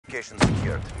Location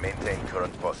secured. Maintain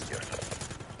current posture.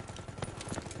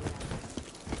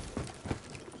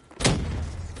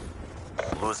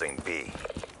 Losing B.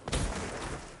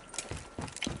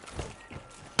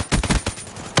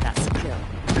 That's a kill.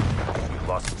 We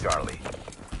lost Charlie.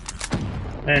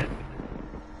 Eh.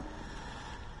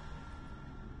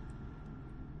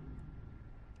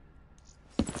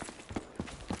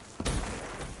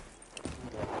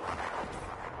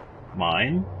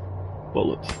 Mine?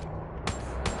 Bullets.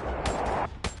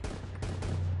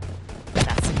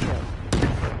 That's a kill.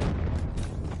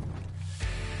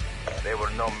 They were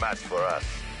no match for us.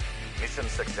 Mission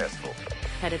successful.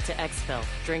 Headed to Exfil.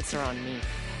 Drinks are on me.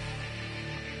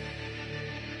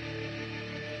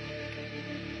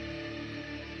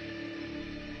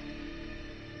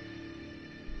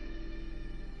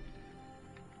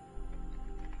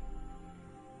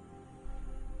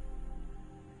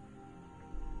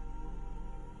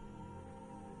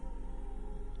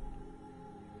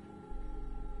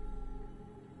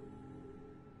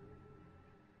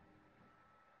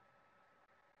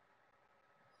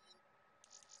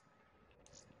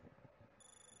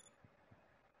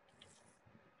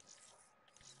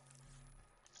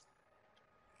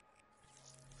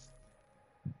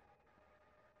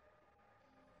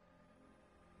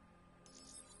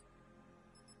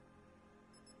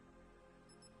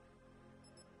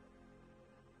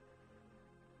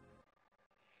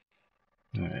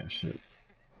 Alright, shit.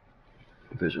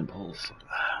 Vision pulse.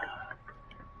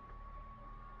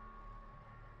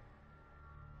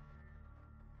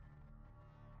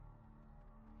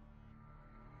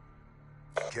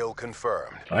 Kill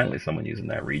confirmed. Finally, someone using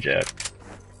that reject.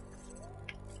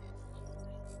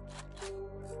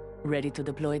 Ready to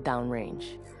deploy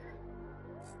downrange.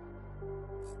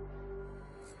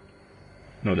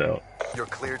 No doubt. You're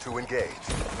clear to engage.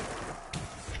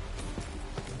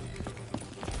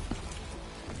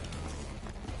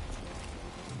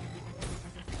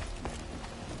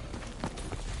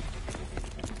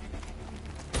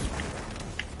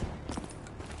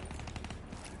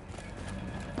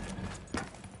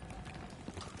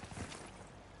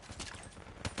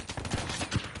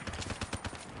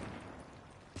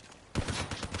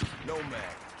 Nomad,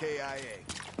 KIA.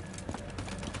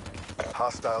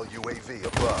 Hostile UAV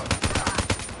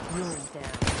above. Ruins down.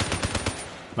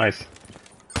 Nice.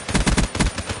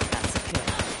 That's a kill.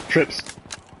 Trips.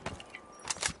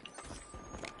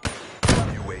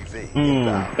 UAV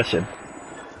inbound. That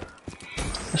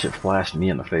shit flashed me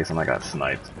in the face and I got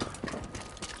sniped.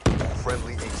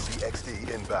 Friendly HCXD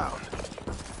inbound.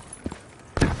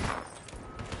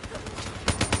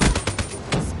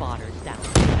 Spotter down.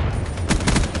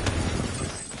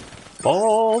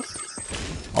 Balls!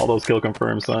 All those kill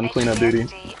confirmed, son. Cleanup duty.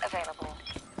 Available.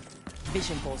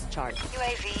 Vision pulse charged.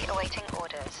 UAV awaiting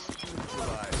orders.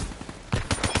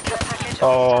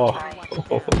 Oh.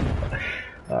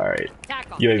 Alright.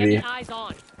 UAV. Eyes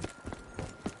on.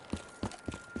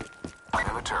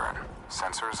 In the turn.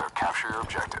 Sensors are capture your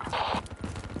objective.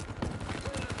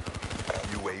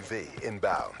 UAV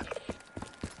inbound.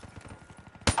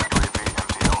 UAV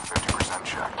MTL 50%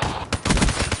 check.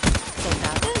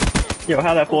 Yo,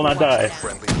 how that fool not die?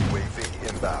 Friendly UAV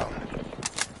inbound.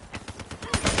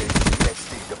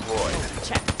 HCXD deployed.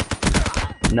 Check.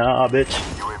 Nah, bitch.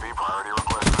 UAV priority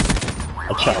request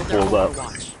received. A chop pulls up.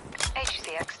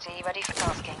 HCXD ready for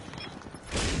tasking.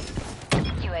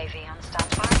 UAV on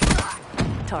standby.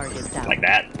 Target down. Like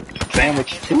that.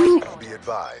 Sandwich. Woo. Be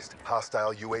advised.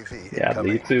 Hostile UAV Yeah,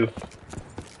 me incoming. too.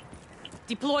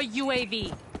 Deploy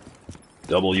UAV.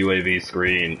 Double UAV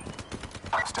screen.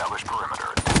 Establish perimeter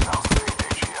at 10,000 feet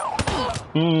AGL.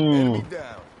 Enemy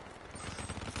down.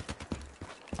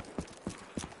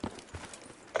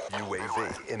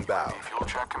 UAV inbound. Fuel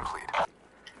check complete.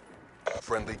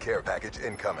 Friendly care package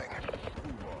incoming.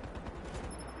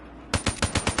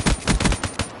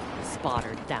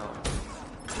 Spotter down.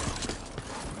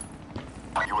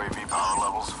 UAV power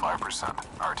levels 5%.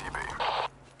 RTB.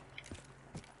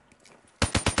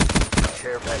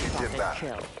 Care package Profit inbound.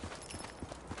 kill.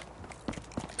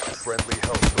 Friendly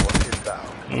Hellstorm inbound.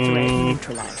 Threat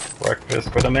neutralized. Breakfast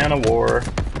for the man of war.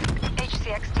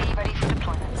 HCXD ready for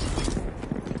deployment.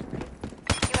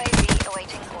 UAV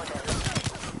awaiting orders.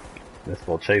 This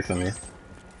fool chasing me.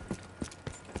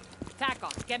 Tack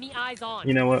off. Get me eyes on.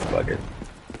 You know what? Fuck it.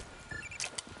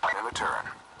 In the turn.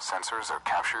 Sensors are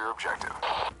capture your objective.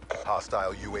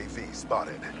 Hostile UAV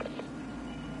spotted.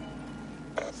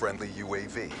 Friendly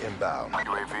UAV inbound.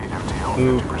 UAV MTL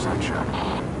Ooh. 50%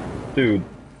 check. Dude.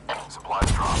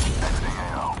 Supplies dropped. Exiting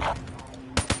AO.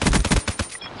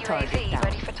 UAV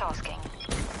ready for tasking.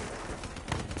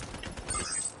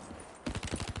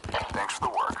 Thanks for the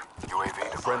work. UAV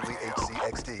Friendly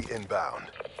HCXD inbound.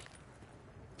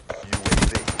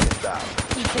 UAV inbound.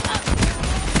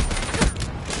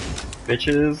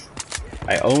 Bitches,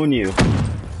 I own you.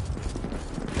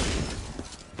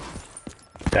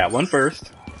 That one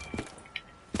first.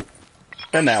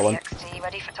 Then that one. HCXD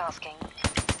ready for tasking.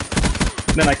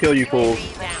 Then I kill you fools.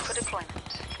 UAV ready for deployment.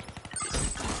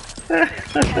 Care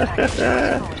package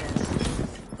awaiting orders.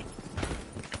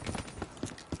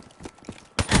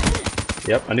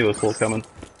 Yep, I knew it was fools coming.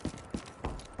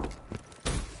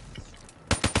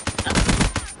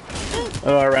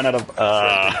 Oh, I ran out of.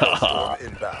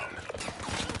 Inbound.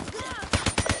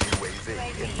 UAV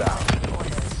inbound.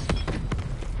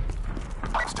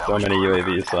 So many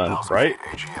UAVs, son. Right?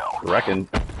 Reckon.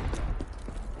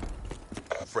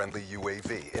 Friendly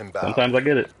UAV inbound. Sometimes I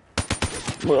get it.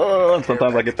 Whoa,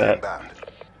 sometimes I get that. Inbound.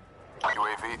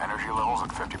 UAV energy levels at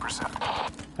 50%.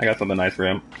 I got something nice for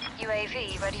him.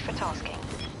 UAV ready for tasking.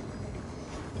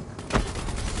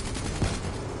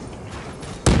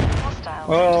 Hostiles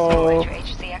Oh. destroyed your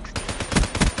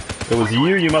HCXD. It was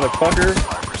you motherfucker.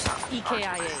 5%.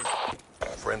 EKIA.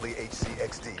 Friendly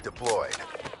HCXD deployed.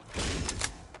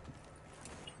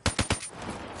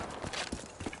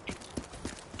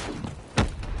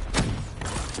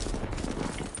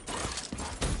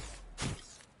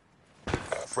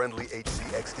 Friendly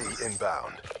HCXD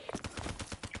inbound.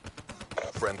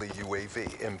 Friendly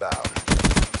UAV inbound.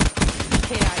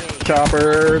 EKIA.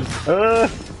 Choppers.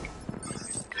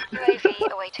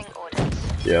 UAV awaiting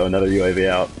orders. Yo, another UAV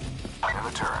out. In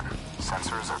the turn.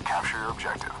 Sensors have captured your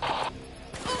objective.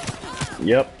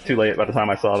 Yep, too late by the time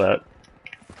I saw that.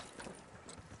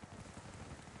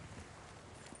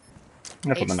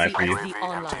 That's something nice for you. HCXD UAV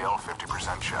online. MTL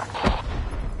 50% check.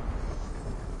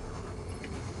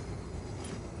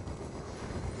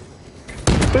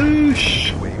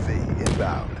 Boosh! UAV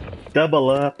inbound. Double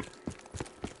up.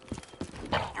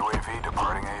 UAV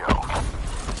departing AO.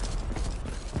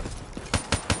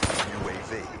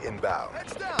 UAV inbound.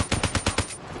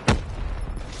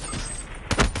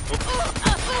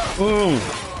 Boom.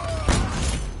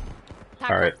 Pack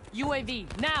Alright. up. UAV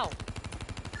now.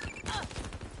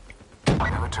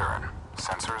 In the turn.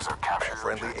 Sensors have captured your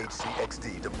Friendly objective.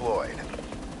 HCXD deployed.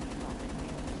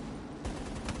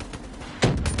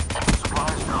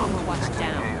 Supplies drop. Overwatch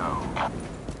down. AO.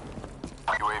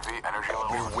 UAV energy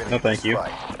We're levels. winning No, thank this you.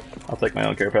 fight. I'll take my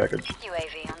own care package.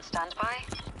 UAV on standby.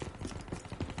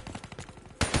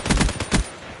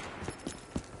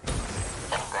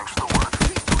 Thanks for the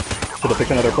work. Should've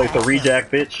picked another place to rejack,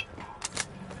 bitch.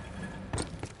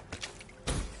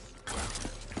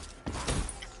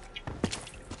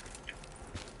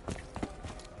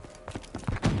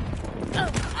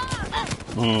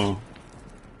 Hmm.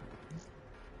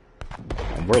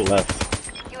 And we're left.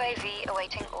 UAV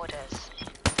awaiting orders.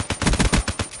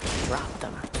 Drop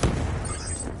them.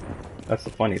 That's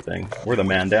the funny thing. We're the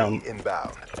man down.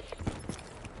 Inbound.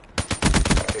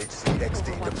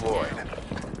 HCXD deployed.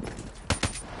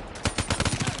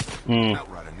 Hmm.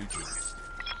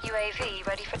 UAV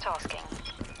ready for tasking.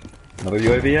 Another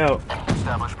UAV out.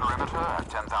 Establish perimeter at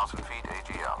 10,000 feet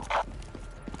AGL.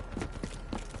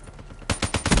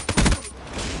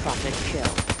 Profit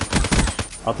kill.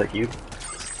 I'll take you.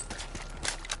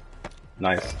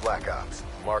 Nice. Black Ops.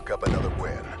 Mark up another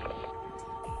win.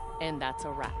 And that's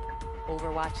a wrap.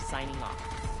 Overwatch signing off.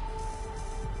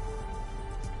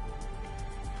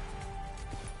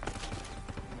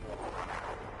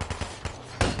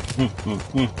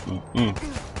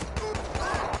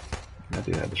 I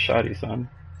do have a shotty, son.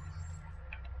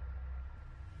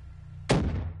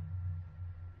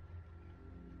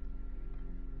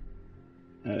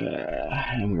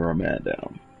 And we were a man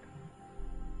down.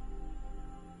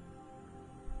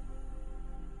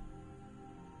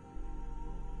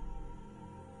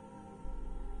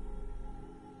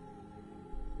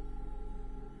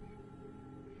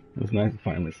 It was nice to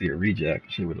finally see a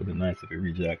reject. Shit would have been nice if he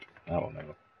reject. I don't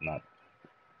know. Not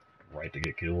right to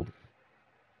get killed.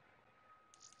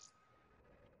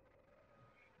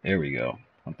 There we go.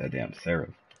 Want that damn Seraph.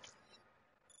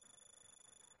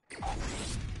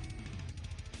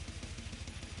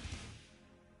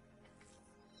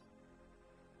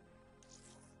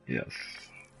 Yes.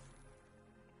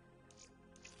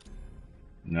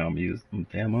 Now I'm using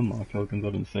damn unlock tokens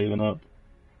I've been saving up.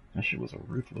 That shit was a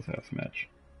ruthless ass match.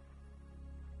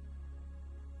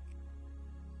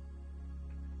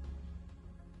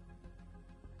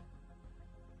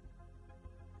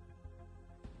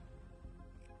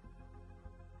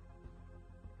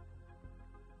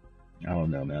 I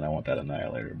don't know, man. I want that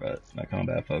Annihilator, but that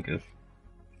combat focus.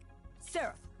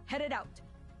 Seraph, headed out.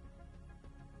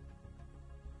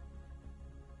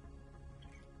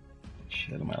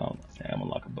 Shit, I'm out. Yeah, I'm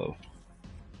unlocking both.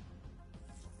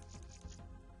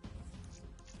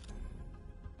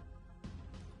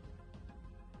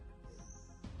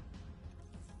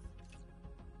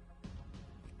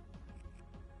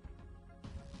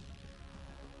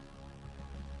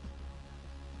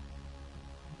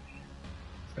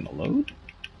 It's gonna load?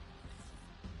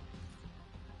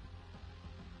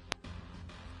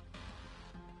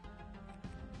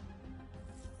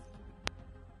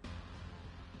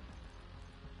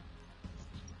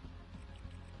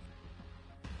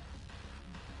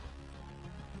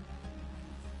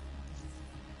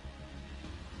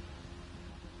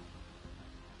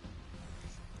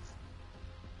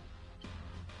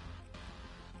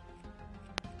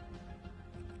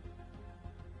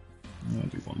 I'll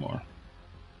do one more.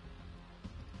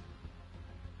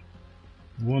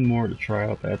 One more to try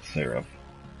out that Seraph.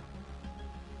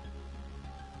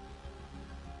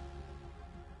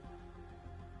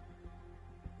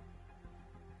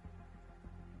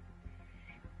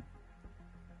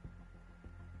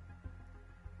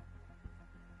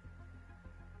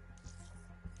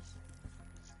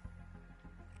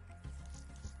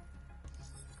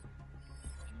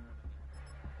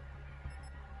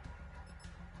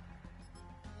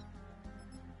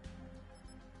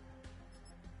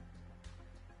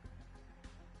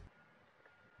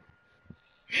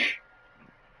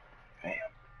 Damn.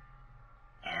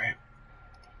 Alright.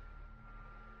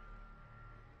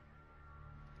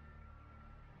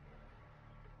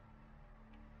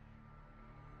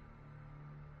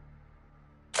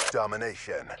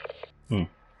 Domination. Hmm.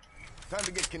 Time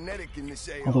to get kinetic in this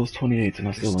AO. All those 28s and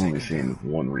I still only seen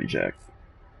one reject.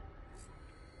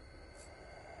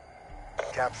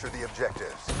 Capture the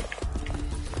objectives.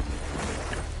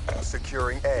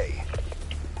 Securing A.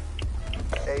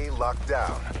 A locked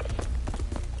down.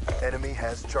 Enemy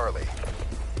has Charlie.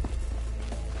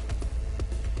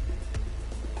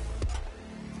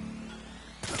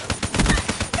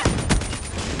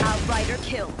 Outrider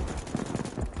kill.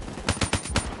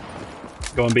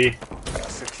 Going B.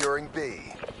 Securing B.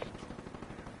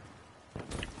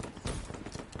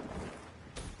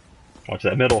 Watch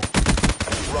that middle.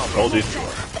 Bravo. Told you.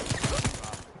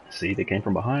 See, they came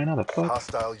from behind. How the fuck?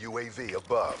 Hostile UAV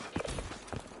above.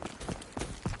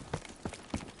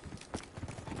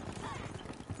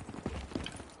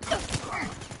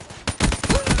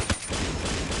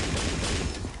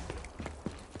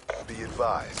 Be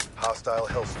advised, hostile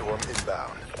Hellstorm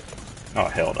inbound. Oh,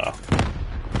 hell no.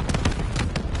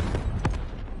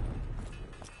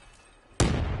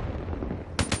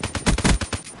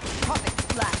 Profit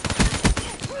flat.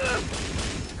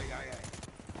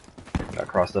 Got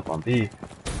crossed up on B.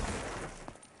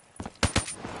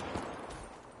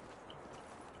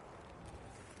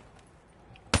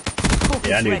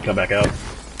 Yeah, I need to come back out.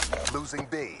 Losing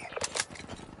B.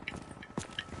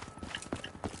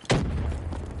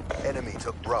 Enemy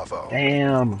took Bravo.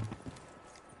 Damn.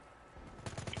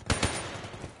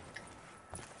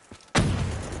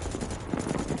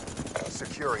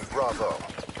 Securing Bravo.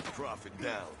 Profit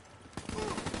down.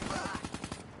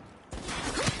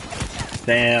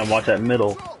 Damn, watch that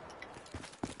middle.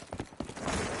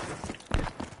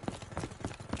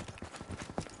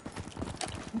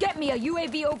 Get me a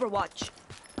UAV overwatch.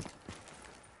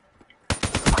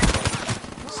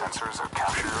 Sensors are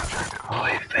capturing your objective.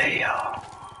 Oy vey.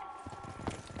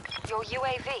 Your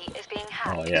UAV is being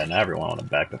hacked. Oh yeah, now everyone want to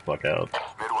back the fuck out.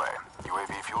 Midway.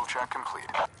 UAV fuel check complete.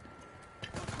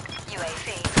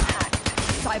 UAV hacked.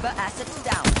 Cyber assets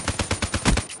down.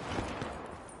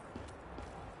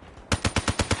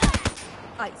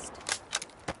 Iced.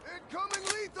 Incoming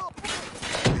lethal.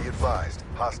 Be advised,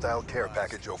 hostile care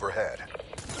package overhead.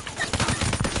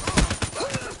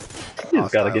 You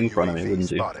just gotta get in Hostile front of me, UAV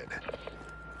wouldn't you? spotted.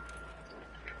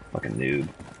 Fucking noob.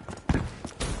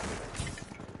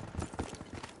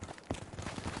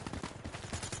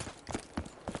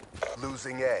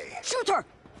 Losing A. Shooter!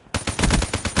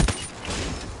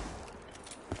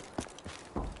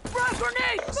 Frag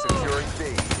grenade! Securing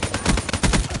B.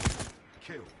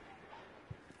 Kill.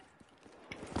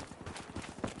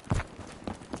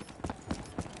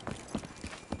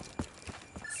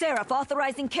 Seraph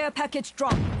authorizing care package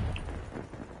drop.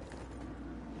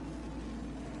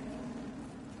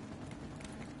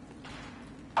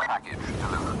 Package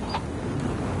delivered.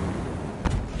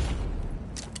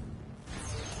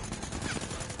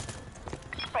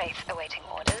 Wraith awaiting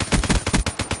orders.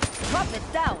 Profit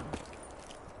down.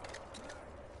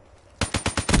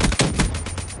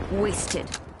 Wasted.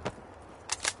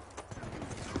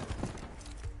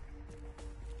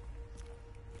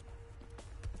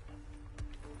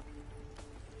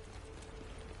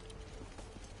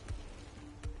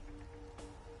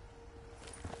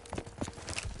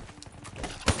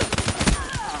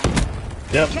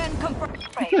 Yep. Can confirm.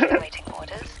 Brave awaiting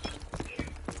orders.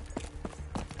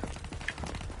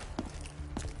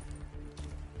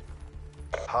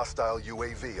 Hostile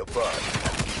UAV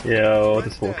above. Yo,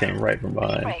 this fool came right from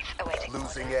behind. Brave awaiting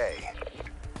Losing orders.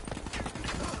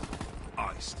 A.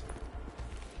 Iced.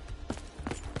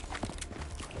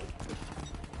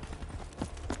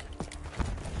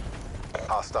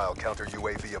 Hostile counter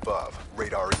UAV above.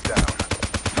 Radar is down.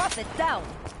 Profit down.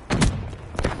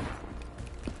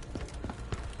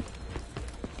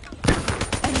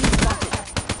 Enemy spotted.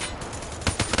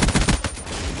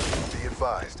 Be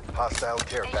advised. Hostile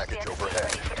care package HCXD overhead.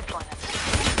 ready for deployment.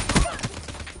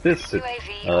 This is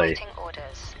UAV like awaiting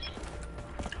orders.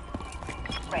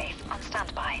 Brave on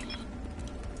standby.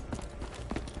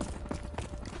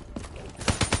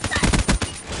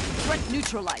 Threat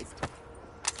neutralized.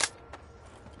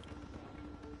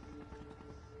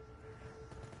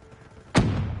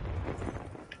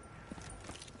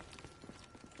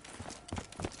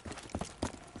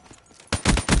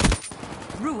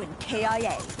 Ruin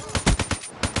KIA.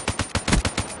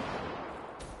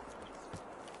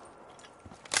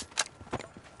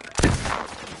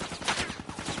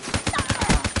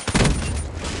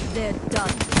 They're done.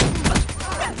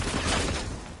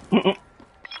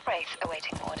 Brave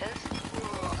awaiting orders.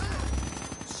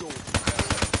 Soldier.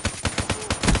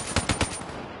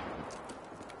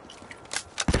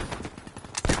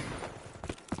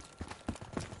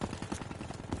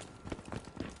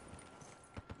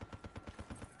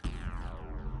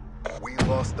 We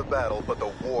lost the battle, but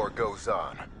the war goes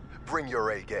on. Bring your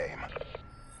A game.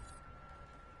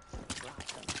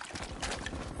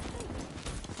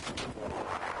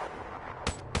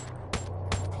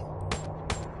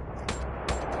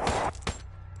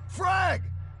 Frag!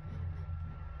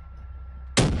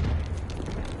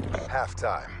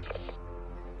 Halftime.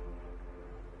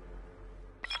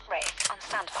 Brave on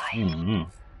standby. mm-hmm.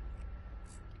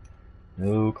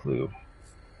 No clue.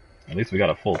 At least we got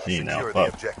a full team now. Secure the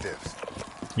Fuck. objectives.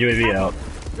 UAV out.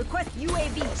 Request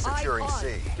UAV. Securing eye on.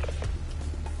 C.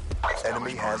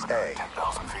 Enemy has A.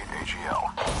 10,000 feet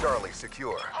AGL. Charlie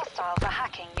secure. Hostiles are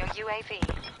hacking your UAV.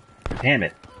 Damn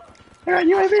it. I got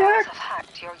UAV Hostiles hacked. have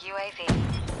hacked your UAV.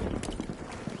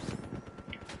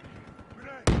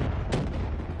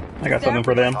 I got something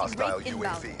for them. Hostile Rate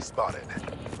inbound. UAV spotted.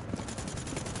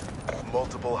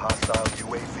 Multiple hostile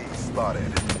UAV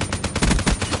spotted.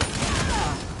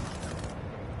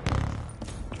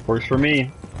 Works for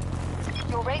me.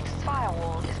 Your Wraith's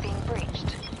firewall is being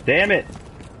breached. Damn it.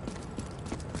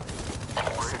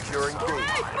 Securing B. Your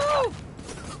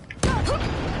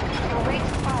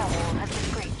Wraith's firewall has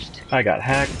been breached. I got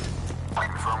hacked.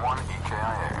 Confirm 1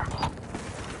 EKIA.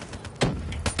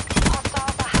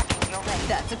 Hostiles are hacking your Wraith.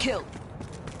 That's a kill.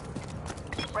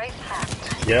 Wraith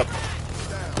hacked. Yep.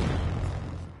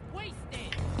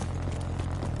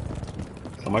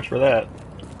 So much for that.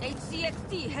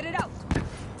 HCXD headed out.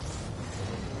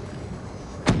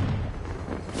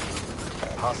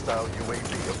 Hostile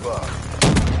UAV above.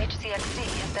 HCXD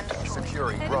has been destroyed.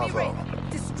 Securing Enemy Bravo. raid.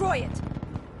 Destroy it.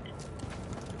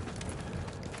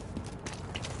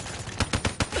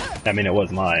 I mean, it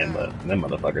was mine, but them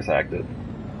motherfuckers hacked it.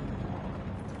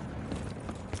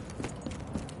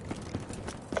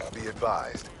 Be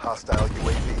advised. Hostile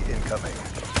UAV incoming.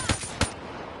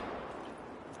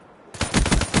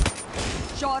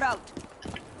 Shot out.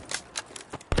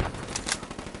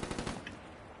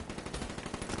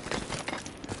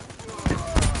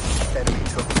 Enemy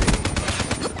took B.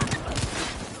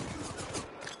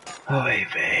 Oy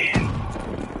vey.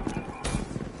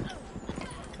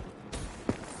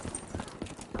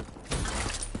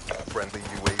 Friendly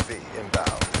UAV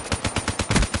inbound.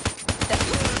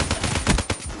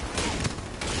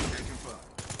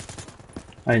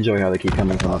 I enjoy how they keep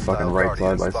coming from the fucking Hostile right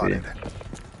side Guardian by C. spotted.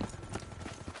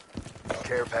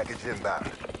 Care package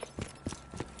inbound.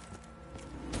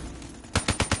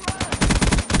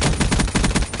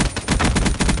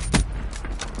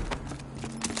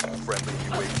 Friendly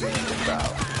UAV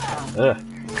inbound. Ugh.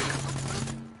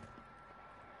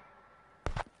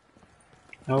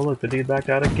 Oh look, the dude backed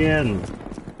out again.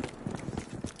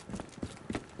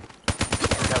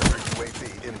 Counter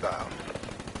UAV inbound.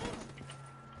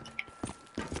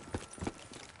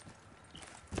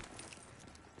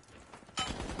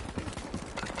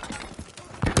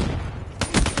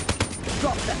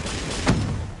 Drop them.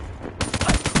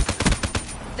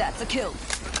 That's a kill.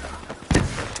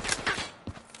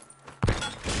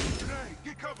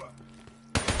 Get cover.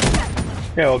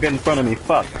 Yo, get in front of me.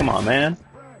 Fuck, come on, man.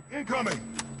 Incoming.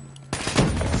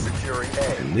 Securing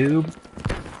A. Noob.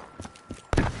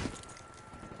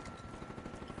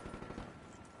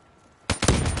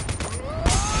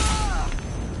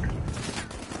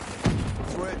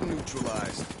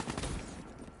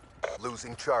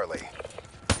 Losing Charlie.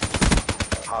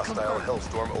 Hostile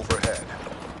Hellstorm overhead.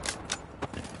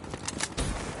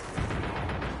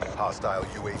 Hostile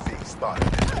UAV spotted.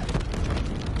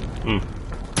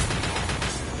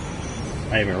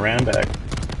 I even ran back.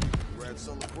 Red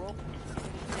Solo Pro.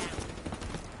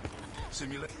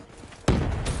 Simulate.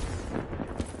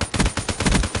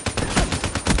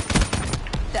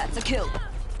 That's a kill.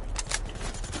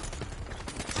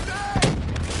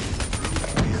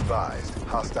 Be advised.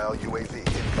 Hostile UAV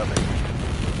incoming.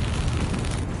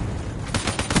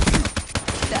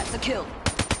 That's a kill.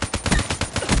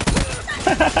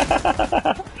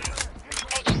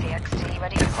 HCXD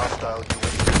ready for Hostile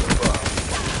UAV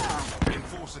above.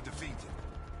 Enforcer defeated.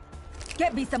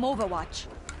 Get me some Overwatch.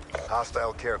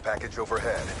 Hostile care package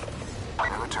overhead.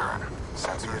 In return, Be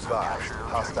sensors and advised. capture your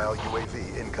Hostile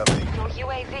UAV incoming. Your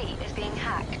UAV is being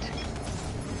hacked.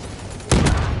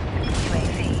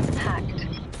 UAV hacked.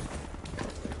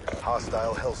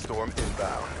 Hostile Hellstorm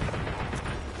inbound.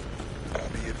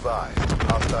 Be advised.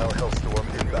 Hostile Hellstorm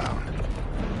inbound.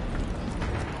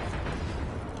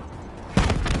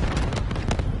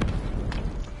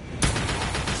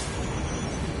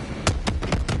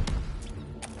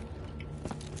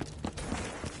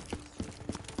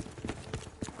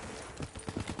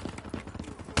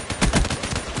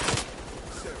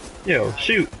 Yo,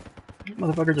 shoot!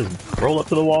 Motherfucker just roll up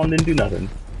to the wall and didn't do nothing.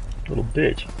 Little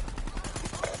bitch.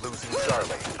 Losing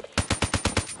Charlie.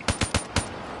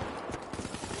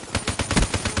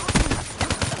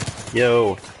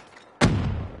 Yo.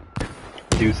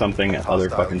 Do something, other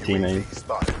Hostile fucking UAV teammates.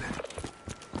 spotted.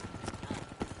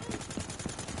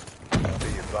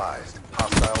 Be advised.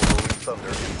 Hostile Rolling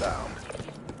Thunder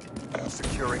inbound.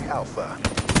 Securing Alpha.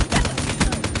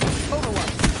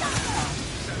 Overwatch.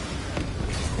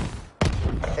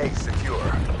 A secure.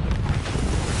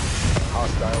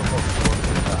 Hostile Hellstorm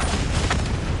inbound.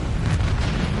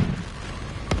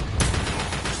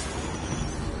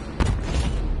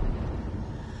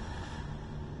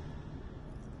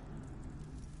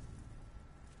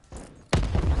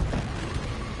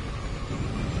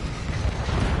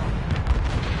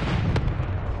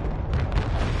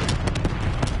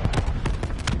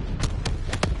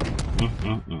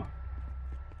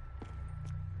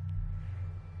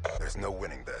 There's no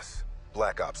winning this.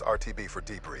 Black Ops RTB for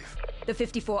debrief. The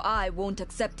 54I won't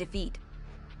accept defeat.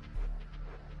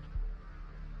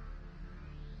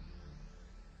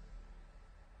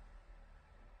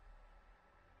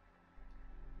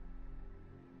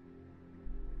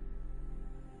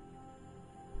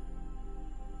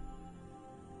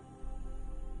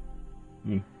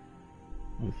 Not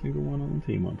a single one on the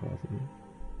team, possibly.